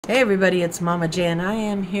Hey everybody, it's Mama J and I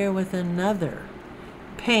am here with another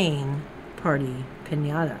Pain Party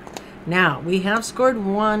Pinata. Now, we have scored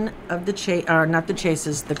one of the not the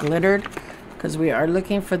chases, the glittered, because we are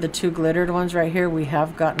looking for the two glittered ones right here. We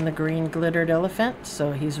have gotten the green glittered elephant,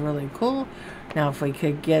 so he's really cool. Now, if we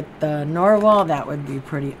could get the narwhal, that would be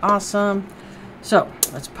pretty awesome. So,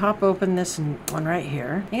 let's pop open this one right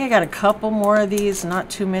here. I think I got a couple more of these, not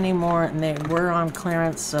too many more, and they were on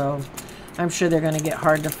clearance, so I'm sure they're going to get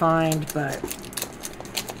hard to find, but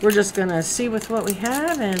we're just going to see with what we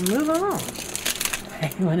have and move on.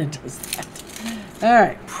 When it does that. All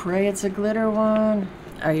right, pray it's a glitter one.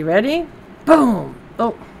 Are you ready? Boom!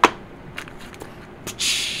 Oh.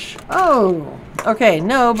 Oh. Okay,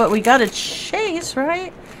 no, but we got a chase,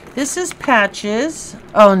 right? This is Patches.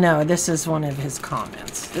 Oh, no, this is one of his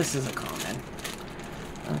comments. This is a comment.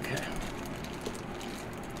 Okay.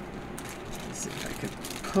 Let's see if I could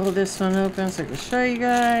pull this one open so I can show you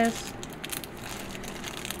guys.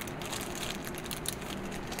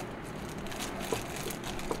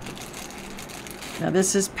 Now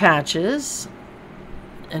this is Patches,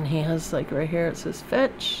 and he has, like, right here it says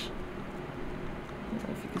fetch. I don't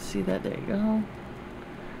know if you can see that. There you go.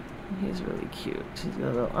 He's really cute. He's got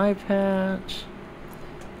a little eye patch.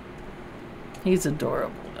 He's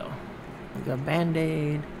adorable though. He's got a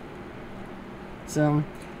band-aid. So,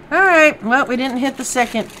 alright, well, we didn't hit the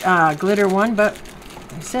second glitter one, but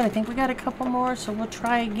like I said, I think we got a couple more, so we'll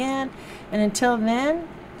try again. And until then,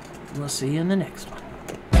 we'll see you in the next one.